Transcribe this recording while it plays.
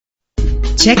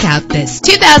Check out this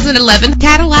 2011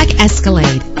 Cadillac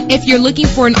Escalade. If you're looking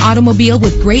for an automobile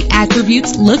with great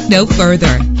attributes, look no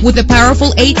further. With a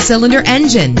powerful 8-cylinder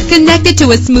engine connected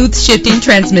to a smooth shifting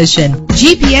transmission,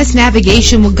 GPS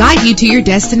navigation will guide you to your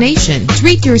destination.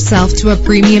 Treat yourself to a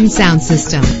premium sound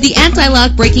system. The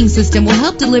anti-lock braking system will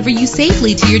help deliver you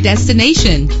safely to your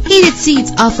destination. Heated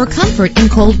seats offer comfort in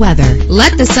cold weather.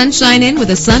 Let the sunshine in with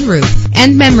a sunroof.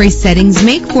 And memory settings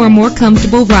make for a more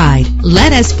comfortable ride.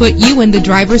 Let us put you in the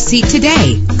driver's seat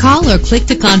today. Call or click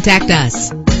to contact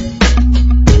us.